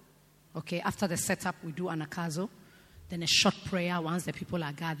 Okay, after the setup, we do anakazo. Then a short prayer once the people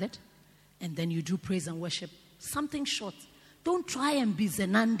are gathered. And then you do praise and worship. Something short. Don't try and be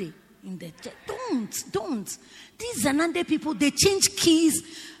Zenande in the church. Don't. These Zenande people, they change keys.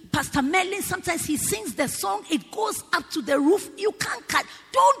 Pastor Merlin, sometimes he sings the song. It goes up to the roof. You can't cut.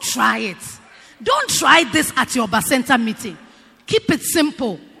 Don't try it. Don't try this at your Bacenta meeting. Keep it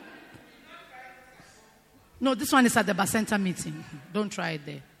simple. No, this one is at the Bacenta meeting. Don't try it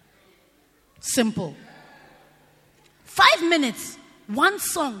there. Simple. 5 minutes, one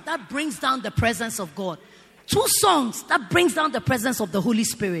song that brings down the presence of God. 2 songs that brings down the presence of the Holy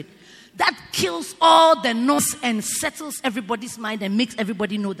Spirit. That kills all the noise and settles everybody's mind and makes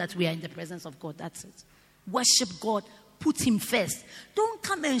everybody know that we are in the presence of God. That's it. Worship God. Put him first. Don't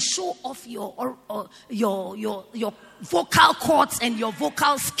come and show off your vocal cords and your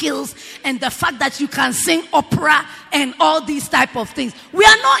vocal skills and the fact that you can sing opera and all these type of things. We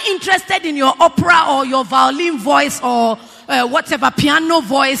are not interested in your opera or your violin voice or whatever, piano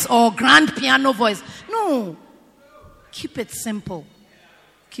voice or grand piano voice. No. Keep it simple.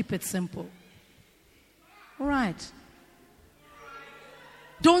 Keep it simple. All right.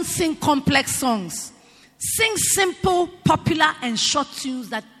 Don't sing complex songs. Sing simple, popular, and short tunes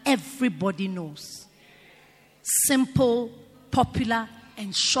that everybody knows. Simple, popular,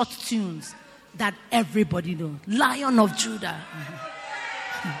 and short tunes that everybody knows. Lion of Judah.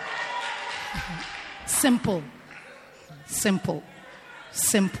 Simple. Simple.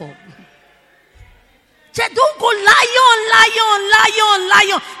 Simple. Don't go lion, lion, lion,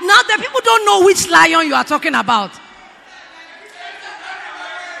 lion. Now the people don't know which lion you are talking about.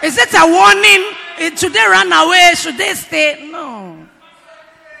 Is it a warning? Should they run away? Should they stay? No.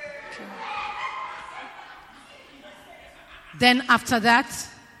 Okay. Then after that,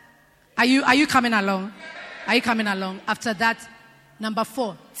 are you coming along? Are you coming along? After that, number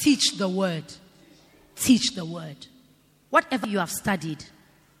 4, teach the word. Teach the word. Whatever you have studied,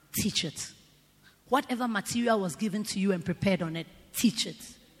 teach it. Whatever material was given to you and prepared on it, teach it.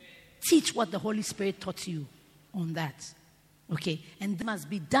 Teach what the Holy Spirit taught you on that. Okay, and it must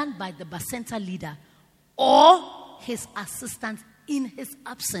be done by the Bacenta leader or his assistant in his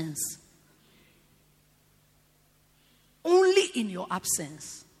absence. Only in your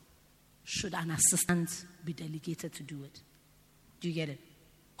absence should an assistant be delegated to do it. Do you get it?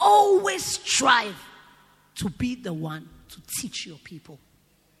 Always strive to be the one to teach your people.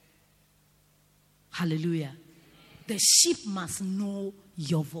 Hallelujah. The sheep must know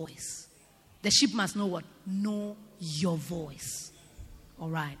your voice. The sheep must know what? Know your voice. All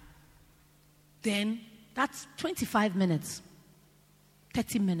right. Then that's 25 minutes,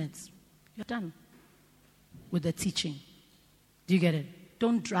 30 minutes. You're done with the teaching. Do you get it?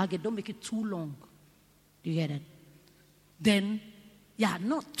 Don't drag it. Don't make it too long. Do you get it? Then Yeah,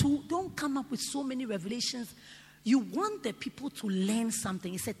 not too. Don't come up with so many revelations. You want the people to learn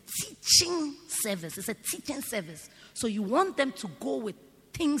something. It's a teaching service. It's a teaching service. So you want them to go with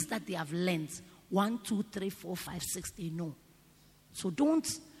things that they have learned. 1, 2, 3, 4, 5, 6, they know. So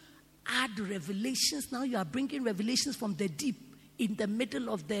don't add revelations. Now you are bringing revelations from the deep in the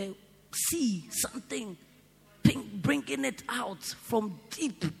middle of the sea, something, bringing it out from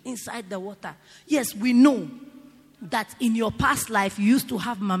deep inside the water. Yes, we know that in your past life you used to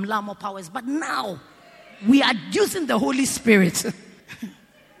have Mamlamo powers, but now we are using the Holy Spirit.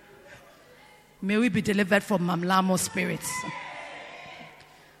 May we be delivered from Mamlamo spirits.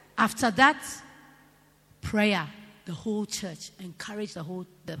 After that, prayer. The whole church, encourage the whole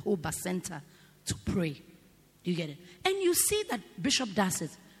Bacenta to pray. You get it? And you see that Bishop does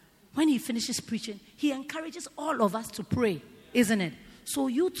it. When he finishes preaching, he encourages all of us to pray, isn't it? So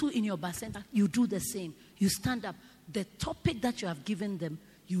you too in your Bacenta, you do the same. You stand up. The topic that you have given them,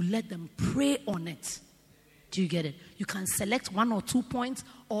 you let them pray on it. Do you get it? You can select 1 or 2 points,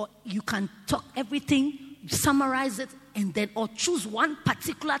 or you can talk everything, summarize it, and then, or choose one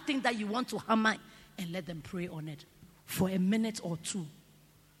particular thing that you want to hammer and let them pray on it for a minute or 2.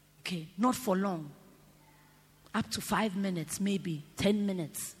 Okay, not for long. Up to 5 minutes, maybe 10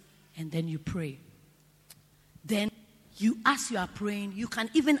 minutes, and then you pray. Then you, as you are praying, you can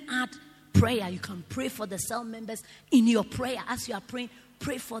even add prayer. You can pray for the cell members in your prayer. As you are praying,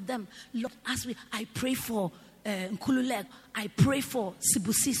 pray for them. Lord, I pray for Nkululek. I pray for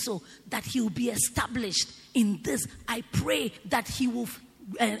Sibusiso, that he will be established in this. I pray that he will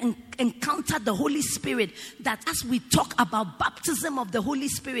encounter the Holy Spirit, that as we talk about baptism of the Holy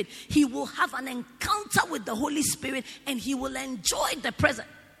Spirit, he will have an encounter with the Holy Spirit and he will enjoy the presence.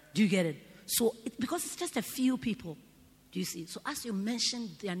 Do you get it? So, because it's just a few people, do you see? So as you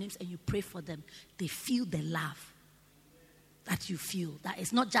mention their names and you pray for them, they feel the love that you feel. That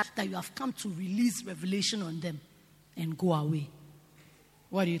it's not just that you have come to release revelation on them and go away.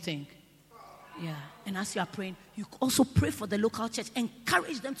 What do you think? Yeah. And as you are praying, you also pray for the local church.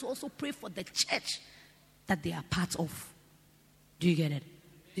 Encourage them to also pray for the church that they are part of. Do you get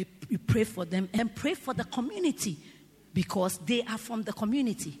it? You pray for them and pray for the community because they are from the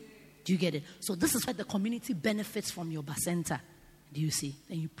community. Do you get it? So this is why the community benefits from your Bacenta. Do you see?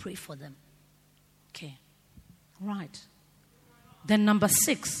 Then you pray for them. Okay. Right. Then number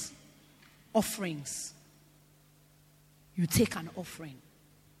 6, offerings. You take an offering.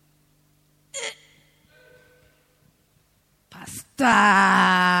 Pastor.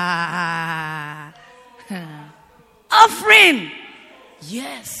 Offering.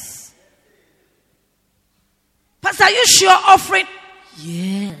 Yes. Pastor, are you sure offering?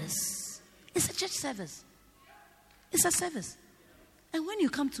 Yes. It's a church service. It's a service. And when you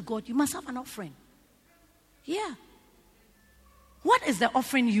come to God, you must have an offering. Yeah. What is the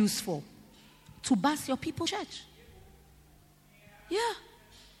offering used for? To bus your people to church. Yeah.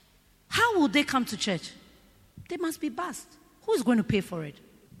 How will they come to church? They must be bused. Who is going to pay for it?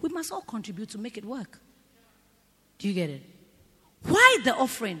 We must all contribute to make it work. Do you get it? Why the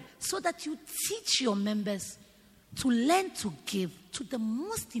offering? So that you teach your members to learn to give to the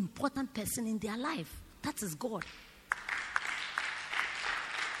most important person in their life. That is God.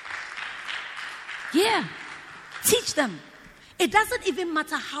 Yeah. Teach them. It doesn't even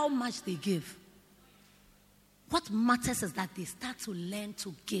matter how much they give. What matters is that they start to learn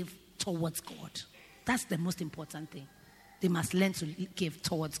to give towards God. That's the most important thing. They must learn to give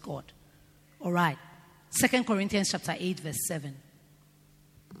towards God. All right. 2 Corinthians chapter 8 verse 7.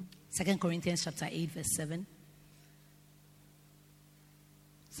 2 Corinthians chapter 8 verse 7.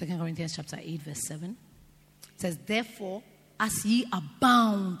 2 Corinthians chapter 8 verse 7. It says, therefore, as ye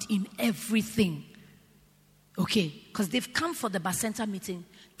abound in everything. Okay, because they've come for the Bacenta meeting.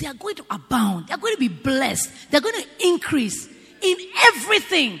 They are going to abound. They are going to be blessed. They are going to increase in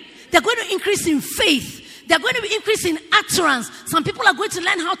everything. They are going to increase in faith. They are going to increase in utterance. Some people are going to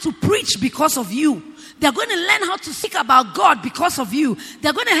learn how to preach because of you. They are going to learn how to speak about God because of you. They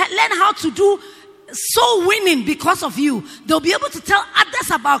are going to learn how to do soul winning because of you. They'll be able to tell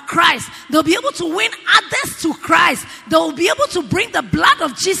others about Christ. They'll be able to win others to Christ. They'll be able to bring the blood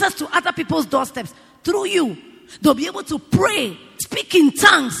of Jesus to other people's doorsteps through you. They'll be able to pray, speak in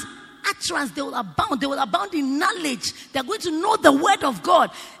tongues, utterance. They will abound. They will abound in knowledge. They're going to know the word of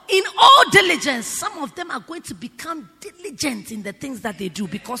God in all diligence. Some of them are going to become diligent in the things that they do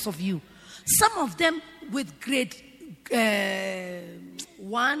because of you. Some of them with grade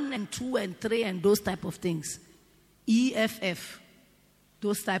 1 and 2 and 3 and those type of things. EFF.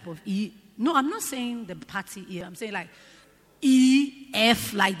 Those type of E. No, I'm not saying the party here. I'm saying like E,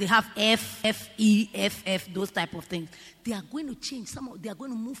 F, like they have F, F, E, F, F, those type of things. They are going to change. They are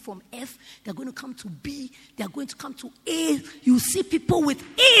going to move from F. They are going to come to B. They are going to come to A. You see people with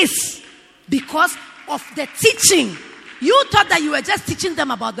A's because of the teaching. You thought that you were just teaching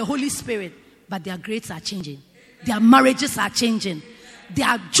them about the Holy Spirit, but their grades are changing. Their marriages are changing.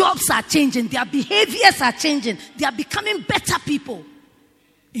 Their jobs are changing. Their behaviors are changing. They are becoming better people.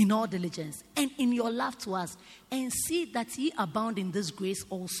 In all diligence and in your love to us, and see that ye abound in this grace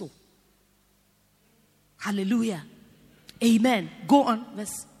also. Hallelujah. Amen. Go on.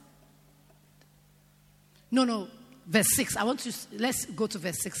 Verse 6. Let's go to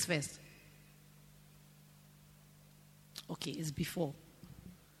verse 6 first. Okay, it's before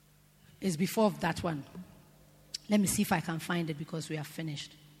that one. Let me see if I can find it because we are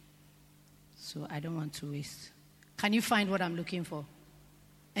finished. So I don't want to waste. Can you find what I'm looking for?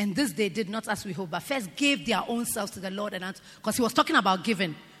 And this they did not as we hope, but first gave their own selves to the Lord. And because he was talking about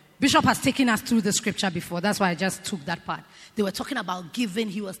giving. Bishop has taken us through the scripture before. That's why I just took that part. They were talking about giving.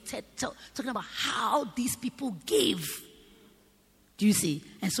 He was talking about how these people gave. Do you see?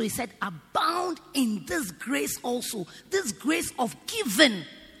 And so he said, abound in this grace also. This grace of giving.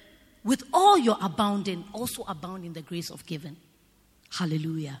 With all your abounding, also abound in the grace of giving.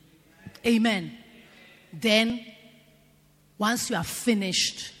 Hallelujah. Amen. Then, once you are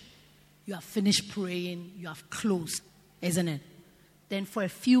finished praying, you have closed, isn't it? Then for a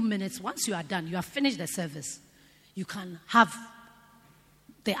few minutes, once you are done, you have finished the service, you can have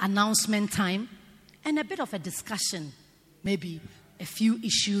the announcement time and a bit of a discussion, maybe a few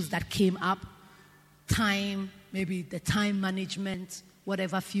issues that came up, time, maybe the time management,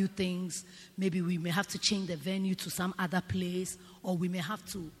 whatever few things. Maybe we may have to change the venue to some other place, or we may have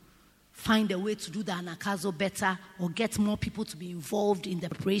to find a way to do the anakazo better, or get more people to be involved in the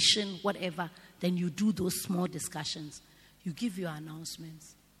preparation, whatever. Then you do those small discussions. You give your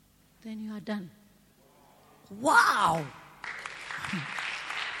announcements. Then you are done. Wow!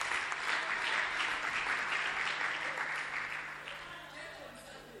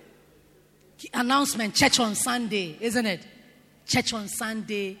 Announcement, church on Sunday, isn't it? Church on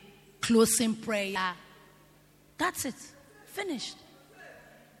Sunday, closing prayer. That's it. Finished.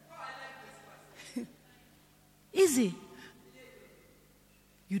 Easy.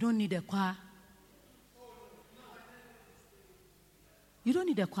 You don't need a choir. You don't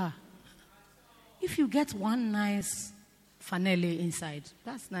need a choir. If you get one nice Fanele inside,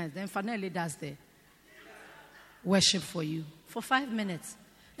 that's nice. Then Fanele does the worship for you for 5 minutes.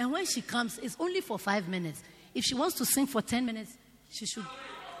 And when she comes, it's only for 5 minutes. If she wants to sing for 10 minutes, she should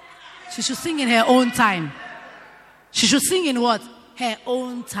sing in her own time. She should sing in what? Her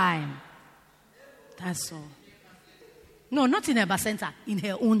own time. That's all. No, not in her bacenta, in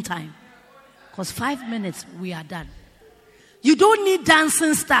her own time. Because 5 minutes, we are done. You don't need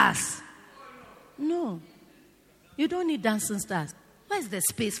dancing stars. No. You don't need dancing stars. Where's the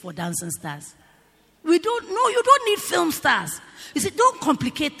space for dancing stars? You don't need film stars. You see, don't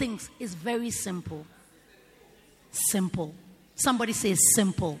complicate things. It's very simple. Simple. Somebody says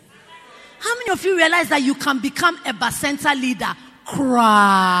simple. How many of you realize that you can become a bacenta leader?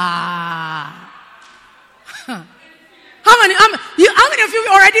 Cry. How many of you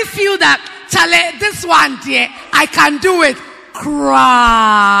already feel that, Chale, this one, dear, I can do it?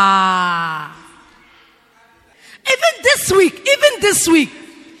 Cry. Even this week,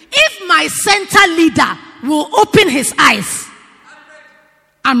 if my center leader will open his eyes,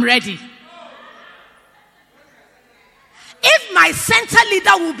 I'm ready. If my center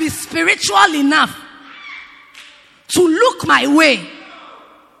leader will be spiritual enough to look my way,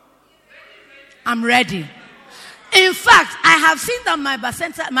 I'm ready. In fact, I have seen that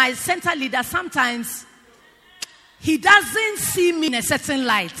my center leader, sometimes he doesn't see me in a certain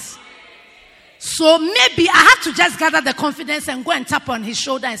light. So maybe I have to just gather the confidence and go and tap on his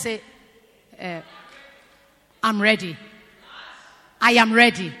shoulder and say, I'm ready. I am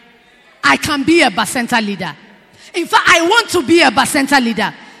ready. I can be a bacenta leader. In fact, I want to be a bacenta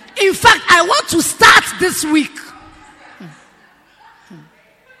leader. In fact, I want to start this week.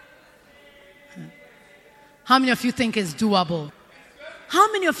 How many of you think it's doable?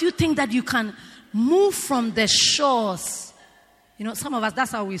 How many of you think that you can move from the shores? You know, some of us,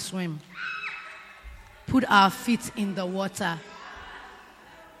 that's how we swim. Put our feet in the water.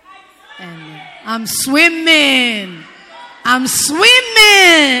 And I'm swimming. I'm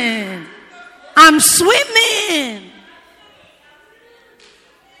swimming. I'm swimming.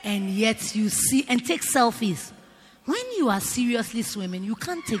 And yet you see, and take selfies. When you are seriously swimming, you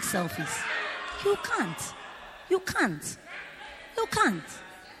can't take selfies. You can't. You can't. You can't.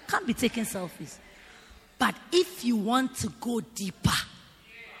 Can't be taking selfies. But if you want to go deeper,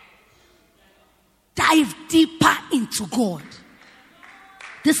 dive deeper into God,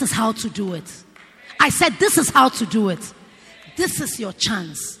 this is how to do it. I said, this is how to do it. This is your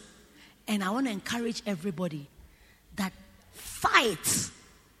chance. And I want to encourage everybody that fight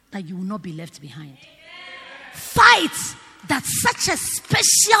that you will not be left behind. Fight that such a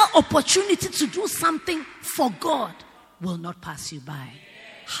special opportunity to do something for God will not pass you by.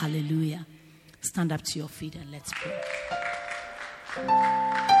 Hallelujah. Stand up to your feet and let's pray.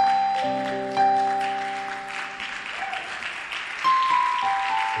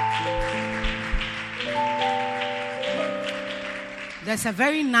 There's a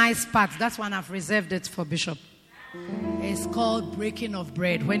very nice part. That's one I've reserved it for Bishop. It's called breaking of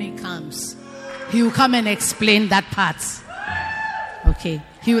bread. When he comes, he will come and explain that part. Okay.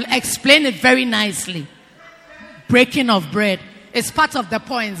 He will explain it very nicely. Breaking of bread. It's part of the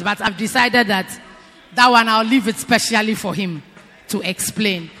points, but I've decided that one I'll leave it specially for him to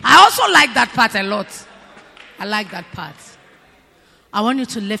explain. I also like that part a lot. I like that part. I want you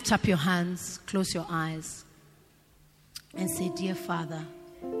to lift up your hands, close your eyes, and say, dear Father,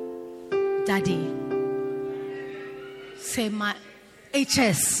 Daddy, say my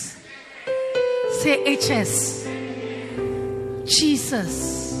HS. Say HS.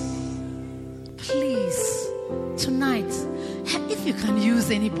 Jesus, please, tonight, if you can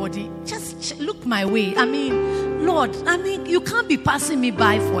use anybody, just look my way. Lord, you can't be passing me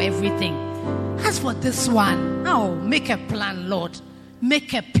by for everything. As for this one, make a plan, Lord.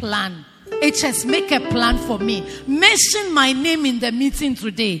 Make a plan. HS, make a plan for me. Mention my name in the meeting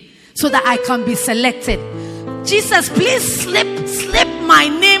today so that I can be selected. Jesus, please slip my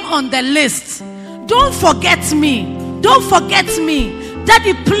name on the list. Don't forget me. Don't forget me.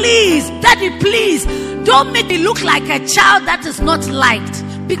 Daddy, please. Don't make me look like a child that is not liked.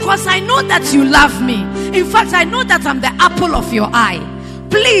 Because I know that you love me. In fact, I know that I'm the apple of your eye.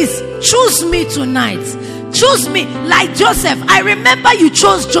 Please, choose me tonight. Choose me like Joseph. I remember you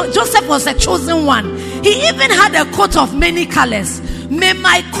chose Joseph was a chosen one. He even had a coat of many colors. May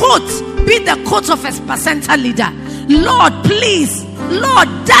my coat be the coat of a placenta leader. Lord, please. Lord,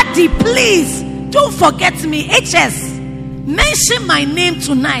 Daddy, please. Don't forget me. HS. Mention my name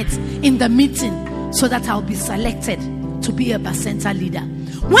tonight in the meeting so that I'll be selected to be a placenta leader.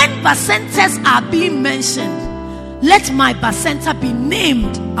 When placentas are being mentioned, let my placenta be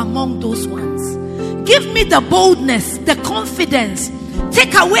named among those ones. Give me the boldness, the confidence.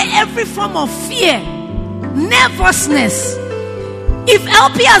 Take away every form of fear, nervousness. If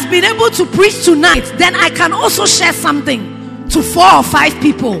LP has been able to preach tonight, then I can also share something to 4 or 5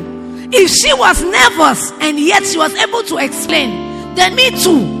 people. If she was nervous and yet she was able to explain, then me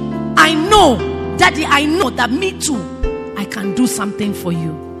too. I know, Daddy, I know that me too, I can do something for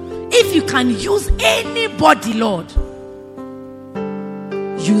you. If you can use anybody, Lord,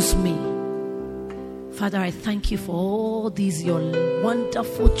 use me. Father, I thank you for all these your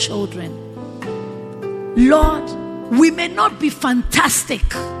wonderful children. Lord, we may not be fantastic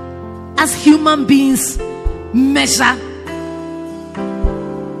as human beings measure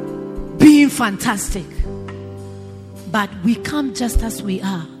being fantastic, but we come just as we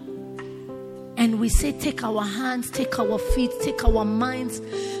are. And we say, take our hands, take our feet, take our minds,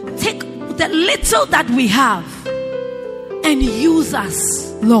 take the little that we have and use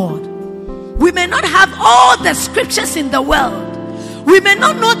us, Lord. We may not have all the scriptures in the world. We may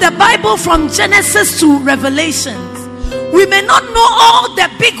not know the Bible from Genesis to Revelations. We may not know all the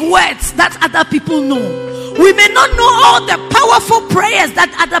big words that other people know. We may not know all the powerful prayers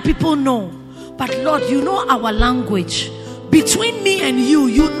that other people know. But Lord, you know our language. Between me and you,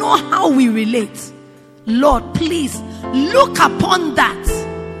 you know how we relate. Lord, please look upon that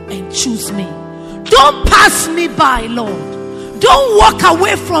and choose me. Don't pass me by, Lord. Don't walk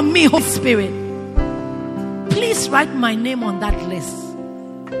away from me, Holy Spirit. Please write my name on that list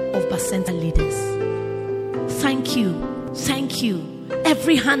of placenta leaders. Thank you. Thank you.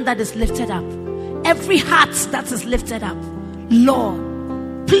 Every hand that is lifted up, every heart that is lifted up, Lord,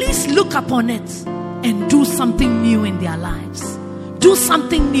 please look upon it and do something new in their lives. Do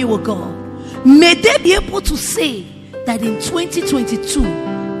something new, God. May they be able to say that in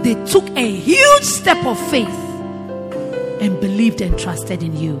 2022 they took a huge step of faith and believed and trusted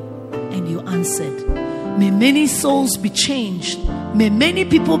in you, and you answered. May many souls be changed. May many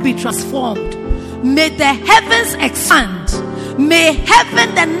people be transformed. May the heavens expand. May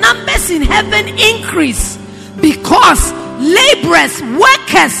heaven, the numbers in heaven increase, because laborers,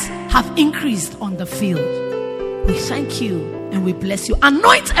 workers have increased on the field. We thank you and we bless you.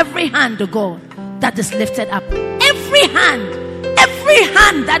 Anoint every hand, oh God, that is lifted up. Every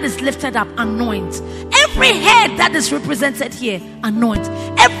hand that is lifted up, anoint. every head that is represented here, anoint.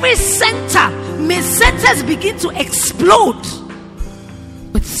 Every center, may centers begin to explode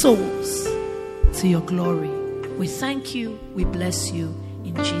with souls to your glory. We thank you, we bless you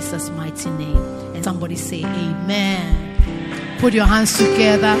in Jesus' mighty name. And somebody say amen. Put your hands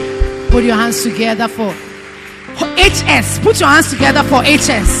together. Put your hands together for HS. Put your hands together for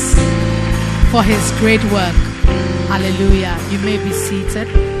HS, for his great work. Hallelujah. You may be seated.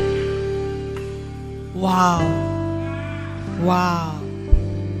 Wow. Wow.